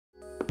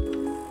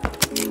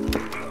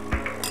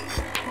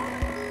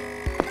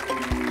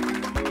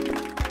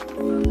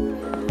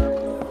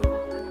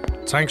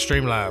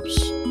Tankstream Labs.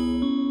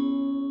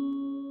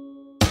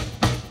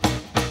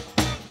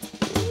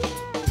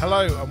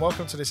 Hello and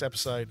welcome to this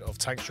episode of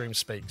Tankstream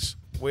Speaks.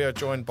 We are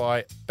joined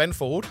by Ben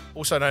Ford,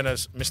 also known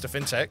as Mr.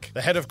 Fintech,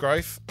 the head of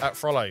growth at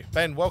Frollo.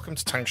 Ben, welcome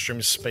to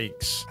Tankstream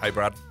Speaks. Hey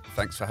Brad,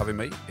 thanks for having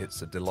me.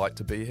 It's a delight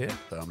to be here.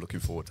 I'm looking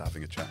forward to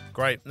having a chat.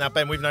 Great. Now,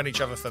 Ben, we've known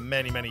each other for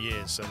many, many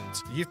years,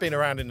 and you've been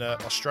around in the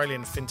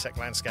Australian fintech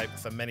landscape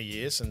for many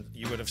years, and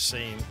you would have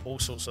seen all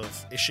sorts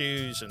of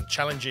issues and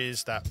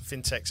challenges that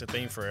fintechs have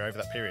been through over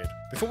that period.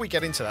 Before we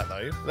get into that,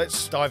 though,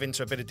 let's dive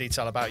into a bit of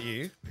detail about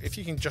you. If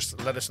you can just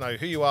let us know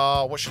who you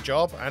are, what's your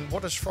job, and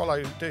what does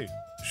Frollo do?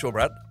 Sure,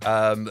 Brad.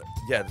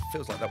 It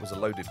feels like that was a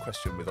loaded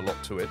question with a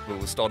lot to it.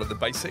 We'll start at the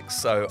basics.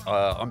 So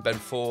I'm Ben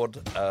Ford,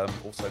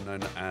 also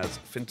known as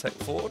Fintech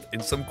Ford in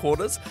some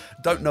quarters.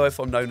 Don't know if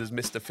I'm known as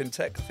Mr.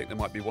 Fintech. I think there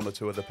might be one or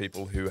two other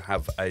people who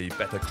have a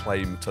better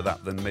claim to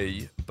that than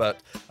me.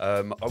 But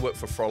I work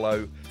for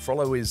Frollo.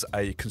 Frollo is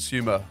a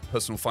consumer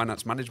personal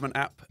finance management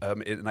app.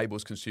 It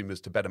enables consumers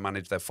to better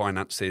manage their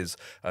finances,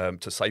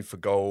 to save for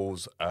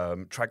goals,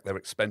 track their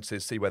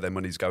expenses, see where their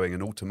money's going,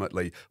 and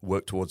ultimately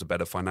work towards a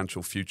better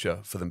financial future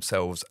for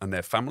themselves and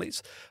their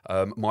families.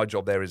 My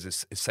job there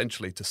is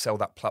essentially to sell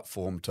that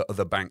platform to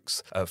other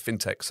banks,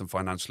 fintechs and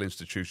financial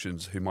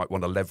institutions who might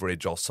want to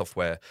leverage our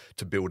software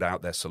to build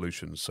out their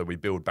solutions. So we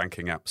build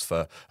banking apps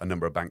for a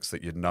number of banks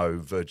that you'd know,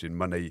 Virgin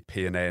Money,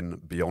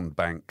 P&N, Beyond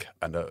Bank,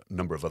 and a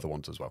number of other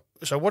ones as well.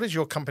 So what is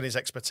your company's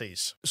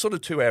expertise? Sort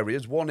of two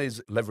areas. One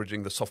is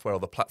leveraging the software or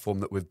the platform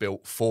that we've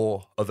built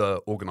for other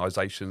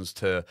organizations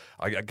to,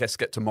 I guess,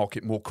 get to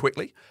market more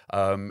quickly.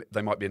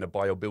 They might be in a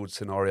buy or build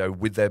scenario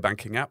with their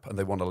banking app and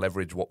they want to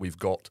leverage what we've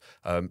got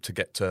to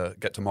get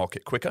to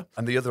market quicker.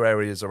 And the other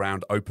area is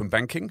around open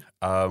banking.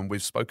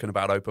 We've spoken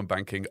about open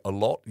banking a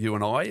lot, you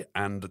and I,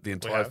 and the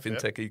entire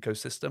fintech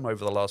ecosystem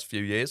over the last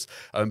few years.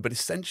 But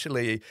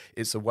essentially,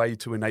 it's a way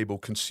to enable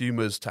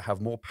consumers to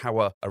have more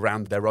power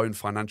around their own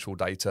financial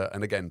data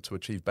and, again, to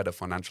achieve better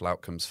financial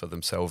outcomes for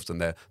themselves and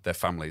their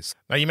families.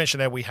 Now, you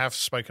mentioned there we have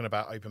spoken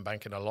about open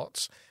banking a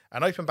lot.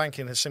 And open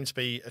banking has seemed to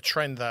be a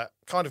trend that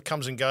kind of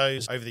comes and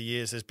goes over the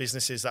years. There's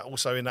businesses that are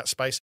also in that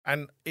space.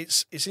 And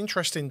it's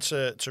interesting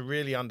to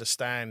really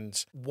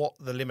understand what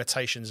the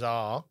limitations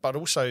are, but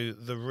also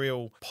the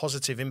real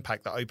positive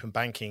impact that open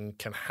banking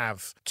can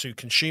have to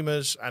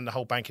consumers and the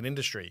whole banking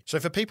industry. So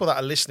for people that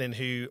are listening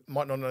who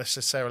might not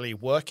necessarily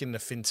work in the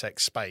fintech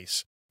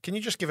space, can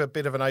you just give a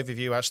bit of an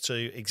overview as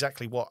to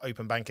exactly what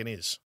open banking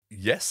is?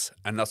 Yes,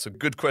 and that's a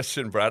good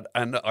question, Brad.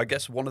 And I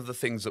guess one of the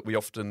things that we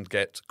often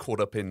get caught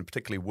up in,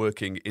 particularly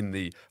working in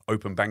the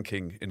open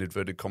banking, in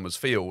inverted commas,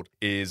 field,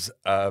 is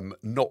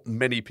not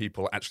many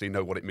people actually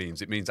know what it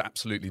means. It means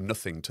absolutely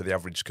nothing to the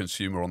average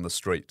consumer on the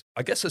street.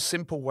 I guess a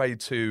simple way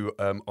to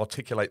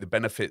articulate the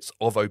benefits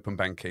of open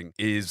banking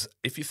is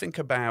if you think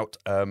about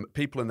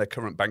people in their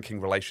current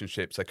banking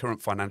relationships, their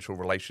current financial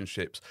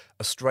relationships,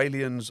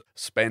 Australians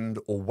spend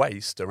or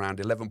waste around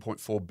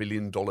 $11.4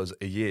 billion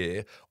a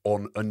year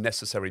on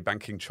unnecessary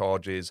banking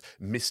charges,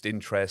 missed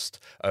interest,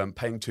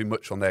 paying too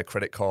much on their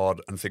credit card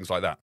and things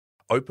like that.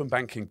 Open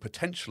banking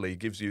potentially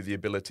gives you the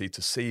ability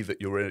to see that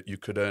you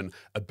could earn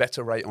a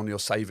better rate on your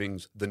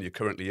savings than you're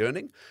currently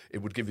earning.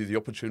 It would give you the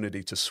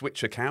opportunity to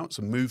switch accounts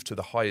and move to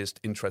the highest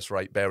interest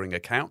rate bearing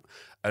account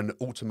and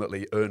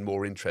ultimately earn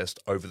more interest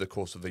over the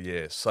course of the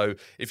year. So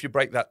if you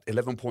break that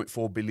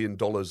 $11.4 billion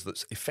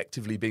that's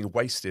effectively being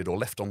wasted or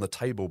left on the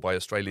table by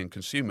Australian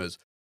consumers,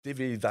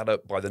 divvy that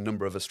up by the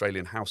number of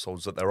Australian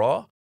households that there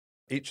are,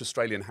 each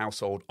Australian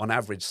household, on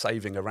average,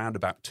 saving around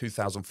about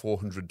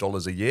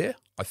 $2,400 a year,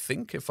 I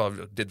think, if I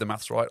did the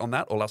maths right on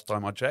that, or last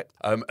time I checked.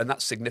 And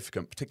that's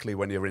significant, particularly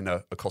when you're in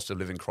a cost of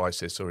living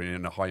crisis or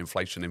in a high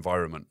inflation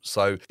environment.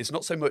 So it's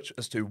not so much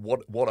as to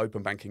what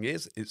open banking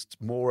is, it's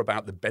more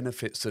about the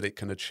benefits that it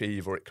can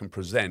achieve or it can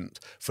present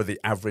for the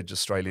average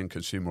Australian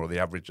consumer or the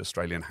average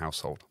Australian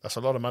household. That's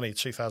a lot of money,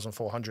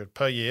 $2,400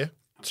 per year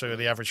to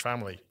the average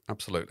family.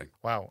 Absolutely.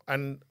 Wow.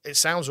 And it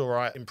sounds all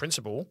right in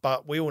principle,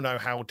 but we all know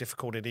how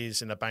difficult it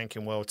is in the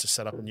banking world to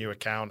set up a new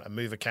account and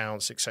move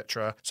accounts,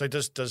 etc. So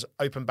does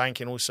open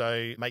banking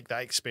also make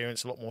that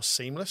experience a lot more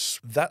seamless?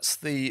 That's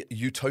the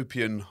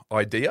utopian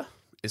idea.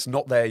 It's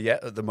not there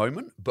yet at the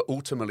moment, but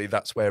ultimately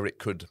that's where it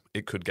could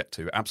get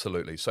to.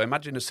 Absolutely. So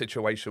imagine a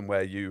situation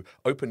where you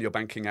open your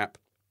banking app,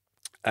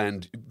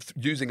 and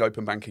using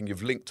open banking,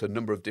 you've linked to a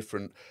number of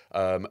different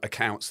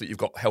accounts that you've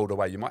got held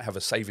away. You might have a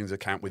savings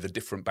account with a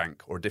different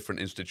bank or a different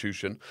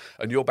institution,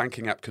 and your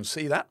banking app can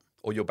see that,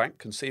 or your bank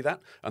can see that,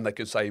 and they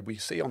can say, we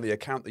see on the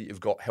account that you've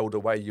got held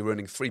away, you're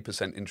earning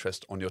 3%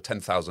 interest on your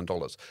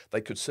 $10,000. They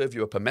could serve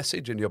you up a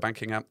message in your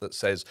banking app that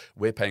says,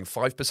 we're paying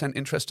 5%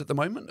 interest at the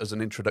moment as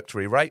an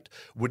introductory rate.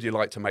 Would you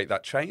like to make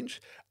that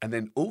change? And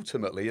then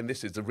ultimately, and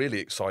this is the really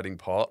exciting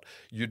part,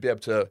 you'd be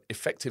able to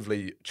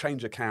effectively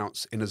change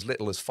accounts in as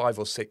little as 5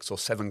 or 6 or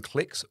 7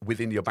 clicks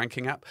within your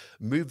banking app,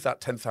 move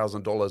that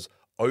 $10,000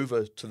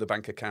 over to the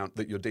bank account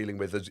that you're dealing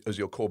with as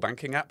your core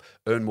banking app,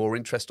 earn more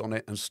interest on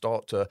it, and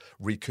start to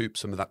recoup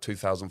some of that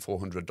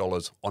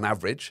 $2,400 on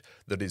average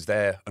that is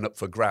there and up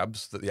for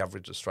grabs that the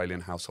average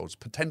Australian household's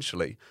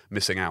potentially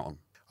missing out on.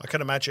 I can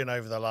imagine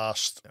over the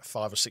last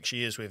 5 or 6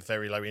 years with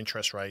very low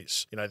interest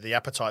rates, the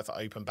appetite for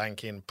open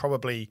banking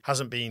probably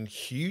hasn't been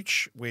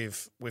huge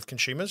with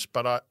consumers.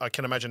 But I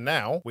can imagine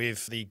now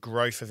with the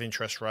growth of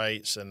interest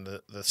rates and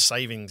the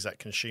savings that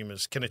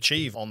consumers can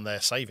achieve on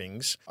their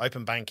savings,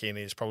 open banking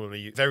is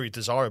probably very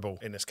desirable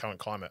in this current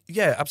climate.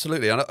 Yeah,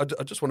 absolutely. And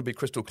I just want to be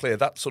crystal clear.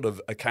 That sort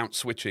of account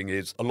switching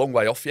is a long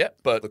way off yet,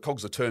 but the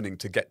cogs are turning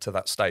to get to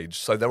that stage.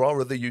 So there are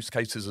other use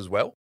cases as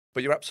well.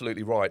 But you're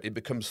absolutely right. It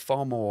becomes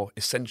far more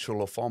essential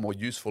or far more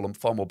useful and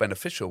far more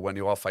beneficial when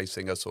you are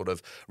facing a sort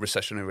of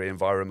recessionary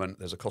environment.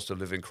 There's a cost of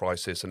living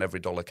crisis and every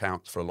dollar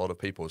counts for a lot of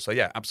people. So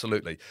yeah,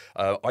 absolutely.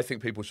 I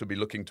think people should be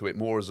looking to it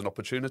more as an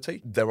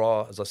opportunity. There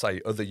are, as I say,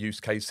 other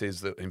use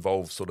cases that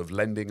involve sort of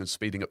lending and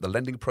speeding up the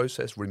lending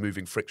process,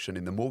 removing friction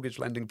in the mortgage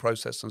lending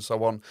process and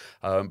so on.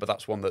 But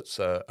that's one that's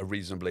a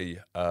reasonably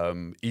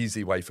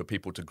easy way for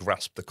people to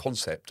grasp the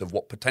concept of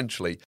what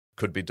potentially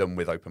could be done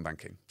with open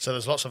banking. So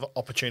there's lots of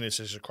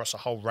opportunities across a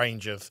whole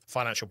range of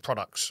financial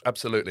products.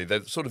 Absolutely.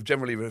 They're sort of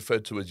generally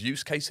referred to as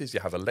use cases.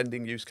 You have a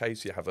lending use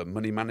case, you have a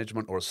money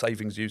management or a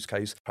savings use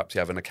case, perhaps you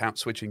have an account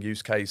switching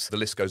use case. The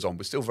list goes on.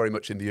 We're still very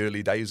much in the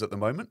early days at the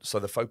moment. So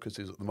the focus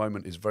is at the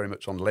moment is very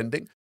much on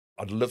lending.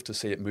 I'd love to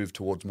see it move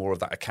towards more of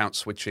that account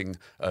switching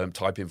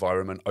type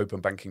environment, open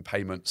banking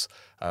payments.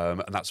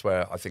 And that's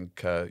where I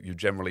think you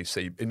generally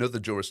see in other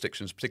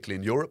jurisdictions, particularly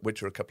in Europe,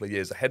 which are a couple of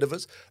years ahead of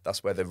us,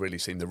 that's where they've really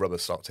seen the rubber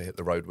start to hit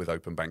the road with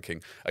open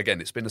banking.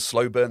 Again, it's been a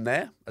slow burn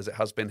there, as it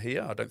has been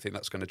here. I don't think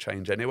that's going to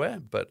change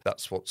anywhere, but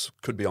that's what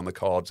could be on the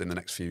cards in the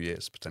next few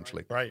years,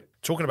 potentially. Right.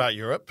 Talking about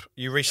Europe,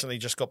 you recently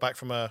just got back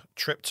from a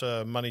trip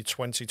to Money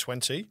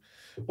 2020.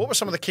 What were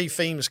some of the key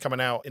themes coming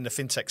out in the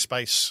fintech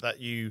space that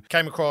you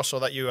came across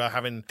or that you are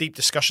having deep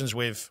discussions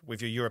with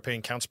your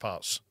European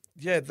counterparts?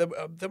 Yeah,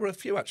 there were a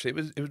few actually.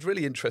 It was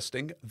really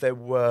interesting. There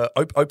were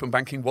open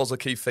banking was a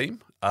key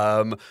theme.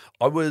 I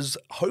was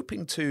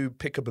hoping to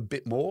pick up a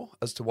bit more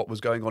as to what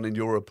was going on in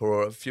Europe,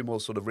 or a few more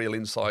sort of real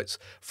insights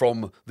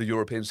from the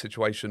European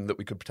situation that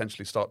we could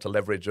potentially start to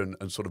leverage and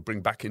sort of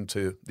bring back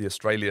into the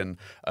Australian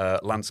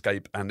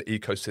landscape and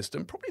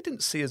ecosystem. Probably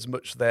didn't see as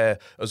much there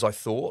as I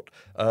thought.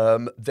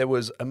 There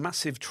was a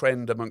massive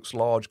trend amongst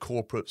large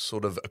corporates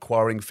sort of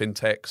acquiring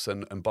fintechs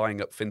and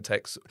buying up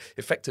fintechs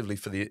effectively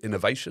for the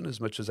innovation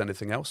as much as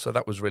anything else. So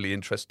that was really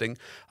interesting.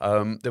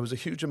 There was a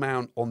huge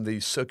amount on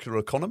the circular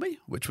economy,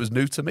 which was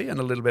new to me and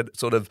a little bit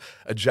sort of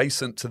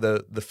adjacent to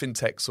the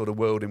fintech sort of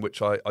world in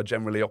which I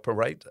generally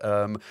operate.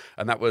 And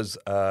that was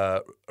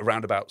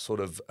around about sort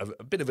of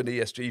a bit of an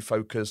ESG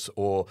focus,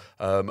 or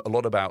a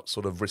lot about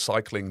sort of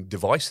recycling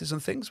devices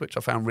and things, which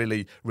I found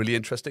really, really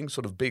interesting,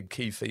 sort of big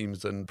key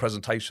themes and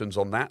presentations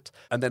on that.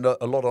 And then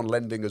a lot on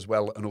lending as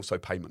well, and also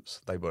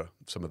payments. They were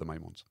some of the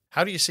main ones.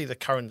 How do you see the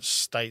current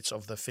state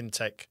of the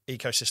fintech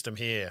ecosystem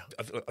here?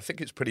 I think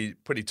it's pretty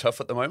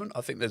tough at the moment.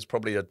 I think there's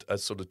probably a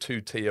sort of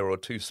two-tier or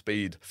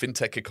two-speed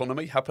fintech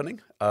economy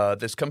happening.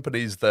 There's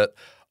companies that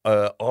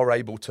are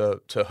able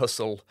to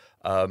hustle,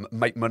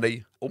 make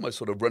money, almost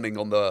sort of running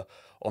on the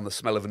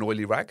smell of an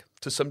oily rag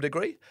to some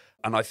degree.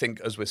 And I think,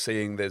 as we're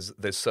seeing, there's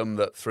some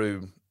that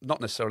through not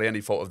necessarily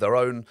any fault of their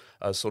own,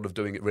 sort of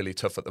doing it really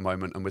tough at the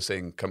moment. And we're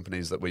seeing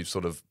companies that we've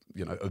sort of,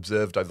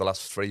 observed over the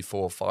last 3,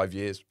 4, 5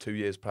 years, 2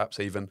 years perhaps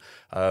even,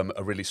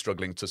 are really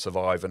struggling to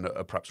survive and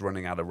are perhaps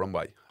running out of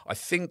runway. I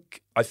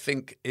think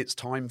it's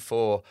time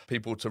for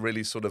people to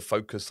really sort of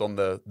focus on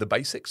the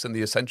basics and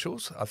the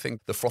essentials. I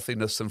think the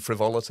frothiness and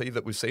frivolity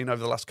that we've seen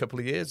over the last couple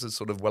of years has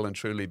sort of well and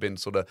truly been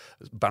sort of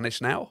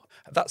banished now.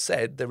 That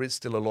said, there is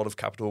still a lot of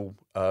capital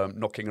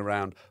knocking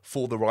around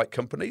for the right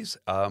companies.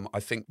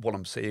 I think what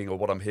I'm seeing or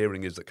what I'm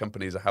hearing is that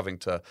companies are having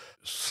to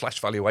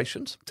slash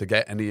valuations to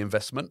get any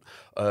investment,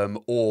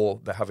 or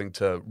they're having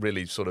to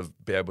really sort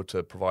of be able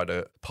to provide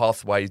a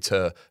pathway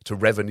to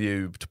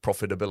revenue, to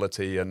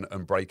profitability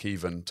and break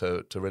even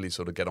to really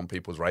sort of get on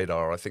people's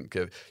radar. I think,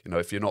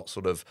 if you're not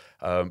sort of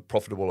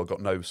profitable or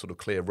got no sort of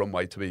clear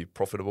runway to be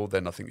profitable,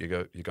 then I think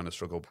you're going to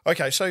struggle.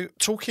 Okay, so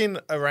talking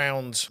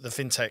around the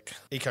fintech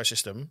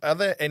ecosystem, are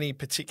there any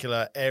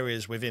particular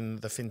areas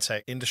within the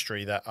fintech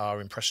industry that are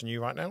impressing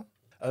you right now?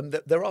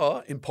 There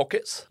are in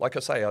pockets. Like I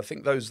say, I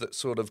think those that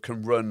sort of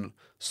can run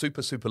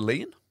super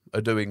lean are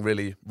doing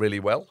really, really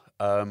well.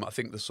 I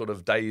think the sort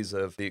of days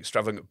of the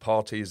extravagant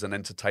parties and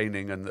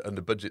entertaining and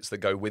the budgets that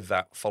go with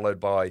that,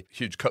 followed by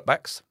huge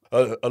cutbacks,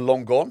 are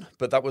long gone.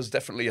 But that was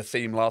definitely a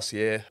theme last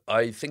year.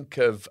 I think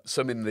of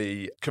some in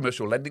the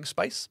commercial lending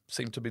space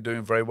seem to be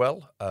doing very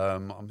well.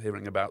 I'm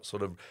hearing about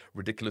sort of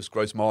ridiculous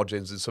gross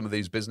margins in some of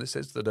these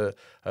businesses that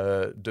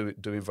are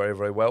doing very,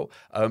 very well.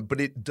 But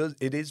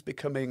it is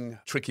becoming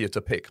trickier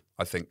to pick,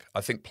 I think.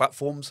 I think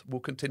platforms will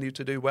continue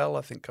to do well.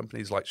 I think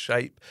companies like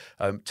Shape,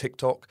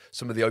 TikTok,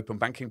 some of the open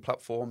banking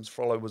platforms,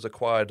 Frollo was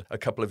acquired a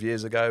couple of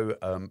years ago.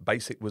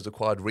 Basic was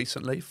acquired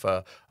recently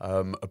for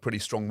a pretty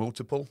strong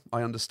multiple,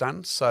 I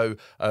understand. So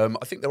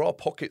I think there are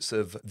pockets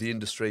of the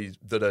industry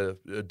that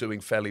are doing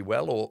fairly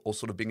well, or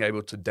sort of being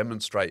able to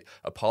demonstrate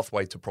a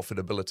pathway to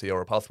profitability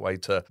or a pathway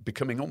to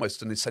becoming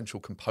almost an essential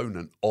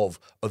component of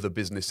other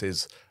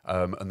businesses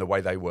and the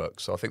way they work.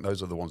 So I think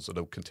those are the ones that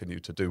will continue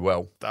to do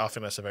well. I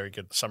think that's a very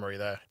good summary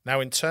there. Now,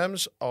 in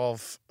terms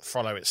of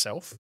Frollo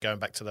itself, going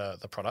back to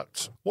the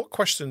product, what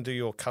question do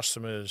your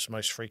customers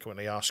most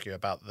frequently ask you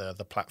about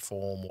the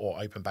platform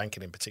or open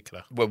banking in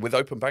particular? Well, with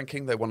open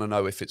banking, they want to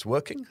know if it's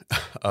working,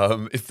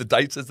 if the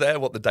data's there,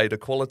 what the data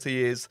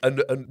quality is.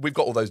 And we've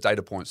got all those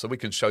data points, so we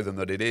can show them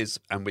that it is,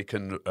 and we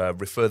can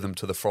refer them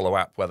to the Frollo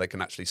app where they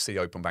can actually see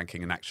open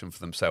banking in action for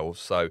themselves.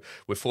 So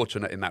we're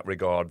fortunate in that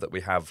regard that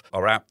we have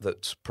our app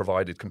that's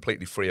provided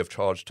completely free of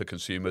charge to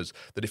consumers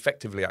that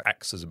effectively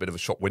acts as a bit of a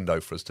shop window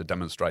for us to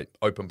demonstrate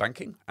open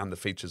banking and the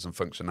features and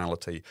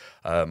functionality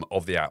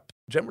of the app.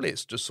 Generally,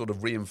 it's just sort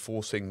of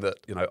reinforcing that,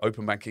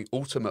 open banking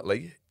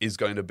ultimately is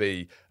going to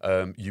be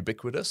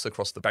ubiquitous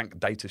across the bank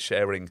data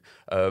sharing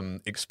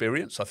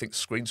experience. I think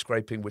screen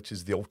scraping, which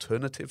is the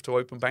alternative to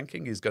open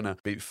banking, is going to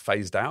be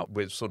phased out.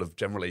 We're sort of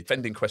generally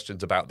fending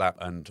questions about that.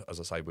 And as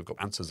I say, we've got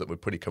answers that we're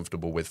pretty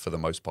comfortable with for the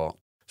most part.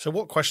 So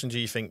what question do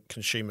you think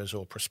consumers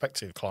or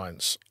prospective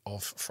clients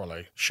of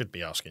Frollo should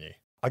be asking you?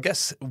 I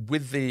guess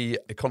with the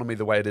economy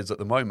the way it is at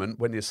the moment,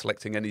 when you're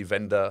selecting any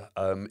vendor,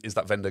 is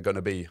that vendor going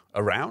to be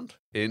around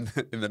in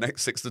the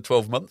next 6 to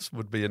 12 months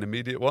would be an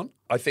immediate one.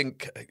 I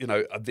think,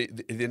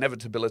 the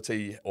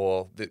inevitability,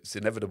 or it's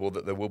inevitable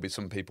that there will be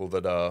some people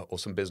that are, or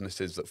some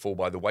businesses that fall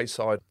by the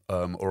wayside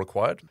or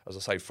acquired. As I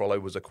say, Frollo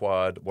was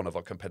acquired. One of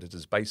our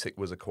competitors, Basic,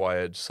 was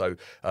acquired. So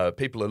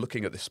people are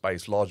looking at this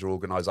space, larger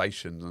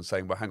organizations, and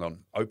saying, well, hang on,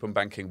 open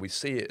banking, we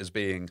see it as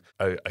being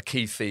a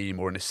key theme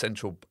or an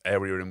essential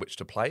area in which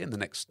to play in the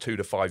next 2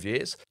 to 5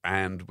 years,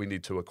 and we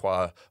need to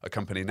acquire a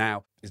company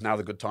now. Is now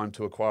the good time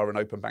to acquire an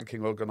open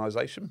banking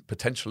organisation?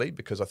 Potentially,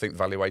 because I think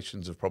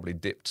valuations have probably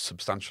dipped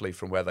substantially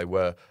from where they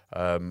were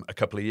a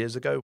couple of years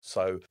ago.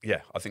 So,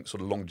 yeah, I think sort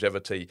of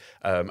longevity,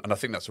 and I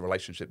think that's a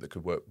relationship that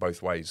could work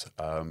both ways.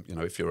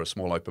 If you're a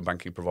small open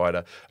banking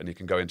provider and you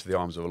can go into the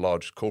arms of a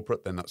large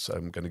corporate, then that's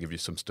going to give you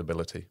some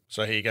stability.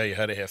 So here you go, you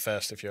heard it here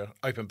first. If you're an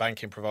open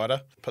banking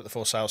provider, put the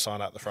for sale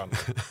sign out the front.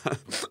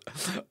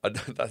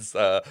 That's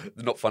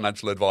not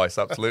financial advice,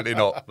 absolutely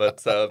not,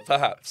 but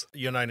perhaps.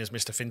 You're known as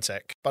Mr.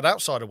 Fintech, but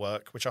outside of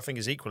work, which I think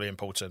is equally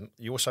important,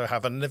 you also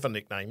have another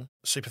nickname,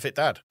 Superfit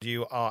Dad.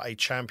 You are a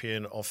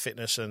champion of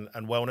fitness and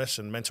wellness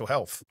and mental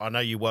health. I know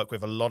you work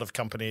with a lot of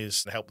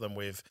companies and help them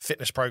with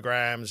fitness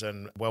programs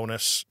and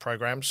wellness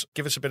programs.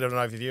 Give us a bit of an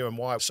overview and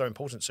why it's so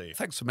important to you.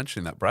 Thanks for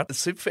mentioning that, Brad.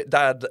 Superfit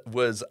Dad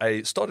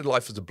started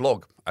life as a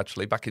blog,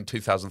 actually, back in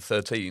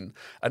 2013,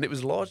 and it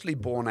was largely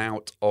born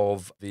out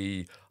of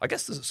the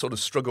sort of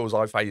struggles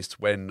I faced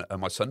when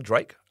my son,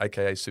 Drake,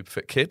 aka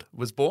Superfit Kid,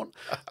 was born.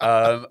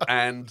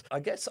 And I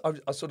guess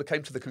I sort of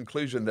came to the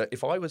conclusion that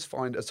if I was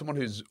as someone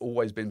who's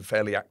always been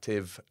fairly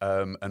active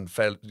and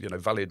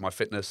valued my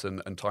fitness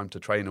and time to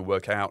train and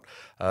work out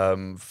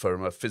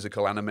from a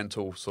physical and a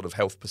mental sort of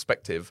health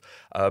perspective,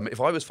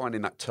 if I was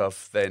finding that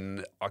tough,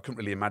 then I couldn't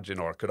really imagine,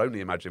 or I could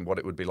only imagine what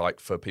it would be like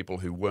for people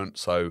who weren't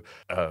so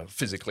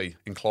physically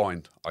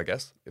inclined, I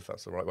guess, if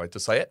that's the right way to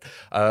say it.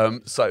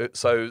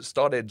 So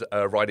started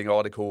writing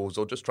articles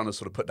or just trying to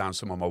sort of put down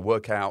some of my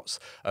workouts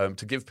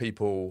to give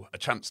people a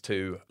chance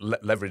to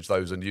leverage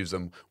those and use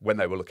them when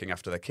they were looking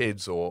after their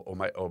kids or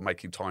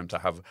making time to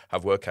have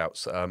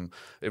workouts.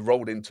 It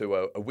rolled into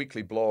a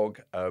weekly blog.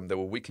 There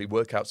were weekly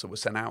workouts that were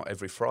sent out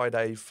every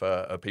Friday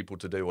for people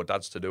to do or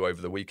dads to do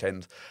over the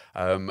weekend.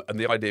 And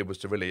the idea was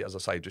to really, as I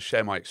say, just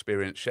share my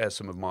experience, share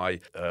some of my,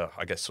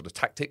 sort of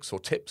tactics or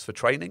tips for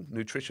training,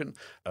 nutrition.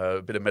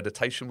 A bit of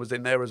meditation was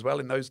in there as well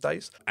in those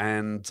days.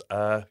 And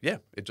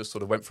it just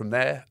sort of went from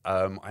there.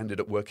 I ended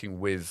up working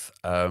with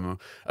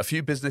a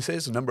few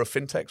businesses, a number of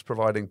fintechs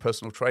providing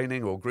personal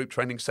training or group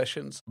training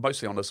sessions,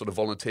 mostly on a sort of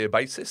volunteer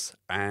basis.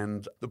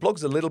 And the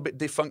blog's a little bit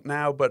defunct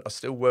now, but I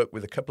still work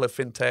with a couple of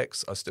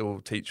fintechs. I still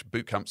teach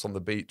boot camps on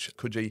the beach,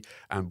 Coogee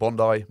and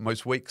Bondi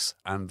most weeks.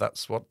 And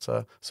that's what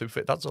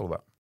Superfit Dad's all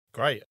about.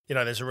 Great.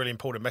 There's a really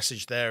important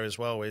message there as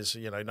well is,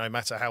 no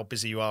matter how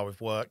busy you are with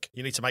work,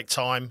 you need to make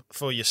time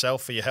for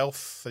yourself, for your health,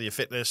 for your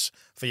fitness,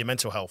 for your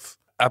mental health.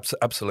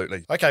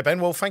 Absolutely. Okay, Ben.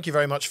 Well, thank you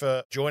very much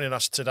for joining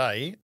us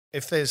today.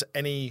 If there's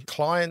any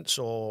clients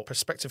or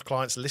prospective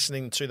clients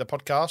listening to the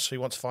podcast who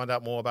want to find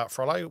out more about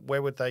Frollo,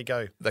 where would they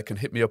go? They can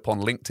hit me up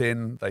on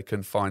LinkedIn. They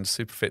can find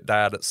Superfit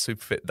Dad at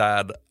Superfit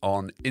Dad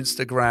on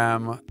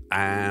Instagram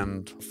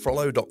and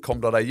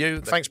frollo.com.au.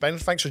 Thanks, Ben.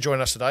 Thanks for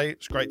joining us today.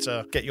 It's great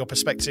to get your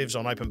perspectives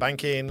on open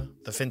banking,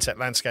 the fintech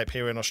landscape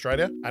here in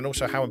Australia, and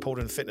also how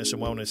important fitness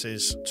and wellness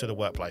is to the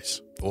workplace.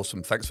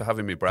 Awesome. Thanks for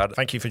having me, Brad.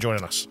 Thank you for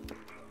joining us.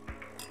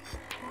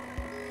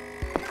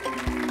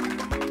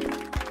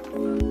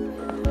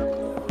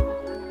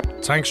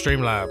 Tank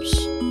Stream Labs.